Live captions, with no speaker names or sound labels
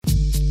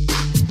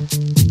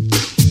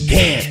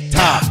Can't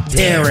top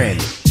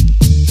Taryn.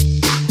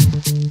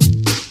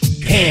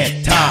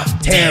 Can't top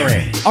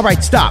Taryn. All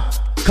right, stop.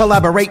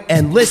 Collaborate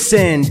and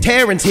listen.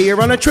 Taryn's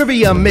here on a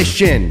trivia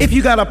mission. If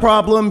you got a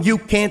problem you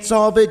can't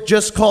solve it,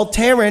 just call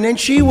Taryn and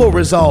she will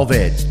resolve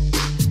it.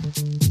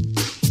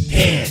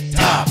 Can't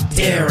top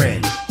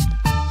Taryn.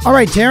 All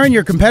right, Taryn,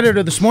 your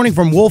competitor this morning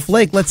from Wolf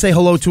Lake. Let's say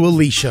hello to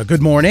Alicia.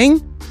 Good morning.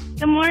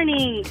 Good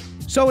morning.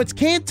 So it's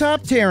Can't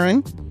Top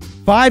Taryn.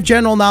 5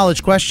 general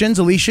knowledge questions.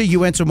 Alicia,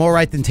 you answer more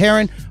right than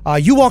Taryn.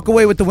 You walk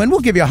away with the win. We'll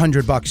give you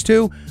 $100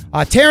 too.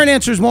 Taryn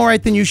answers more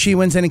right than you. She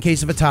wins. And in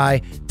case of a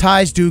tie,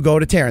 ties do go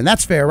to Taryn.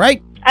 That's fair,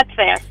 right? That's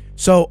fair.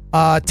 So,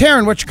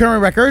 Taryn, what's your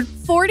current record?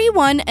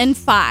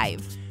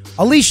 41-5.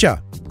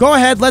 Alicia, go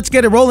ahead. Let's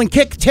get a rolling.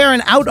 Kick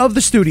Taryn out of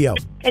the studio.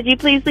 Could you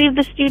please leave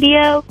the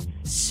studio?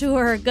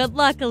 Sure. Good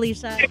luck,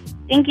 Alicia.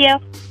 Thank you.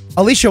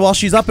 Alicia, while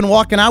she's up and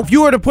walking out, if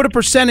you were to put a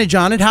percentage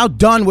on it, how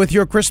done with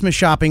your Christmas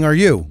shopping are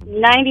you?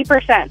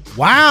 90%.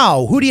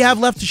 Wow. Who do you have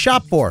left to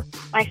shop for?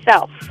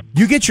 Myself.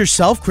 You get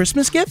yourself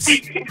Christmas gifts?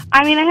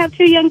 I mean, I have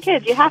 2 young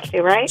kids. You have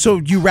to, right? So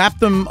you wrap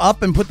them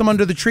up and put them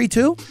under the tree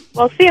too?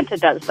 Well, Santa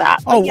does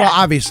that. Oh, yes. well,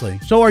 obviously.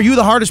 So are you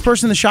the hardest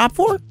person to shop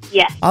for?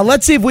 Yes.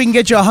 Let's see if we can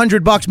get you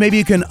 $100. Maybe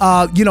you can,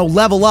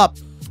 level up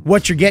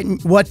what you're getting,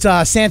 what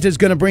Santa's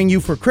going to bring you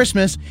for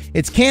Christmas.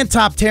 It's Can't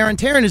Top Taryn.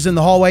 Taryn is in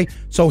the hallway.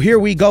 So here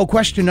we go.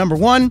 Question number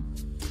 1.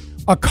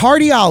 A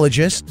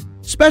cardiologist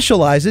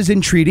specializes in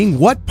treating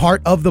what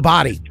part of the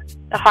body?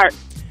 The heart.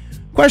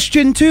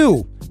 Question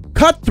 2.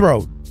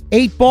 Cutthroat,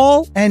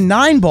 8-ball, and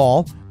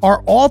 9-ball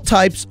are all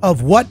types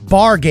of what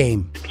bar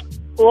game?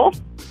 Pool.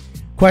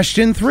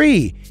 Question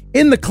 3.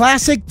 In the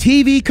classic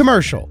TV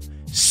commercial,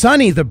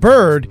 Sonny the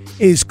Bird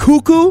is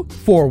cuckoo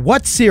for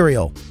what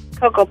cereal?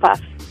 Cocoa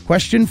Puffs.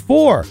 Question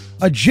 4.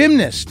 A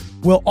gymnast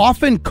will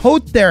often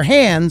coat their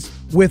hands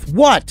with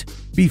what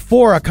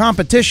before a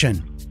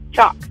competition?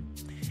 Chalk.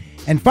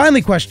 And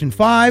finally, question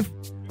 5.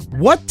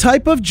 What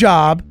type of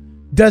job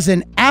does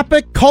an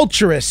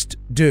apiculturist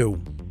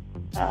do?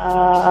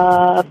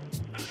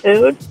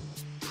 Food.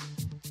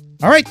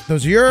 All right,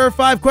 those are your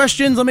 5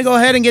 questions. Let me go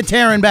ahead and get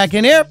Taryn back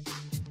in here.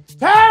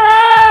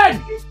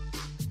 Taryn!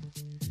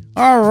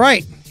 All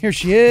right, here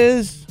she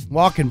is,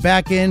 walking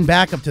back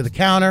up to the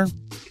counter,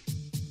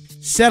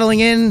 settling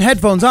in,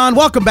 headphones on.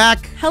 Welcome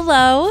back.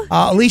 Hello.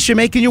 Alicia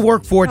making you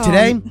work for it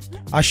today.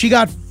 She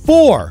got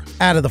 4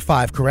 out of the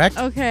 5 correct.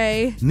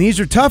 Okay. And these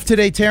are tough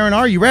today, Taryn.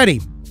 Are you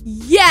ready?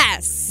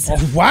 Yes.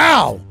 Oh,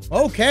 wow.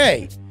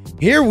 Okay.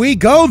 Here we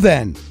go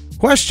then.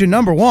 Question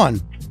number 1.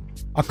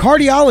 A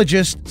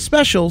cardiologist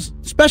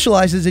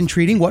specializes in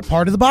treating what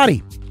part of the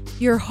body?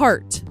 Your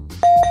heart.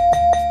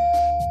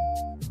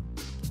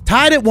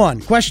 Tied at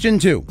 1. Question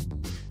 2.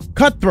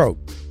 Cutthroat,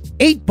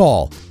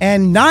 8-ball,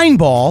 and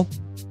 9-ball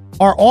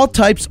are all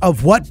types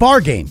of what bar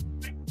game?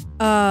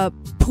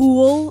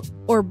 Pool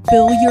or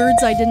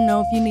billiards. I didn't know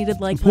if you needed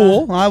like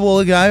Pool. I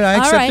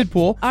accepted right.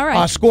 pool. All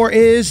right. Score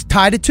is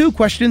tied at 2.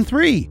 Question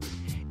 3.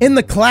 In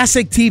the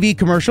classic TV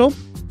commercial,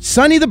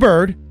 Sonny the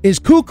Bird is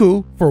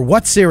cuckoo for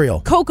what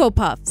cereal? Cocoa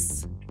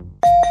Puffs.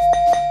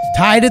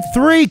 Tied at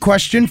 3.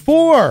 Question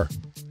 4.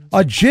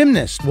 A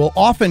gymnast will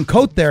often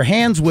coat their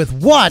hands with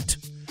what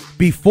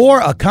before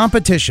a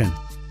competition?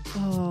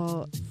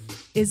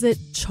 Is it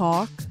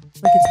chalk?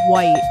 Like it's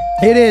white.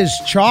 It is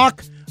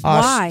chalk.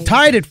 Why?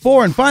 Tied at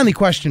 4. And finally,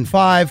 question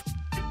 5.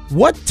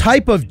 What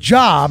type of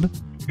job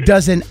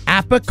does an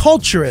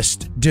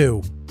apiculturist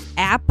do?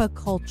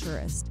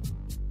 Apiculturist.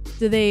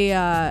 Do they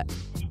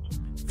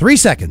 3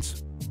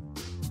 seconds.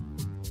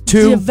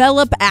 2.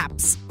 develop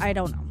apps? I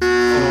don't know.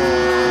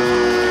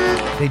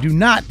 They do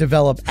not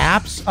develop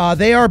apps.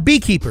 They are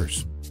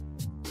beekeepers.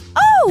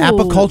 Oh!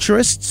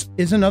 Apiculturists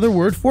is another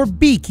word for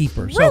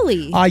beekeeper.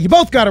 Really? So, you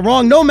both got it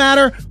wrong. No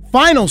matter.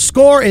 Final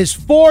score is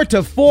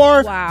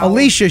 4-4. Wow.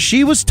 Alicia,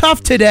 she was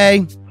tough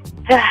today.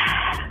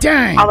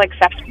 Dang. I'll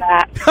accept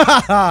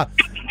that.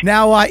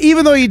 Now,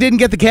 even though you didn't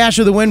get the cash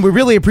or the win, we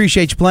really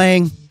appreciate you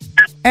playing.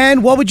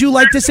 And what would you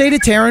like to say to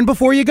Taryn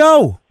before you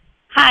go?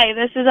 Hi,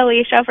 this is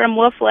Alicia from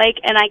Wolf Lake,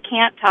 and I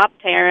can't top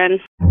Taryn.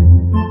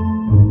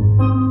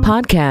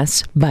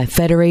 Podcasts by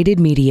Federated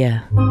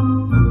Media.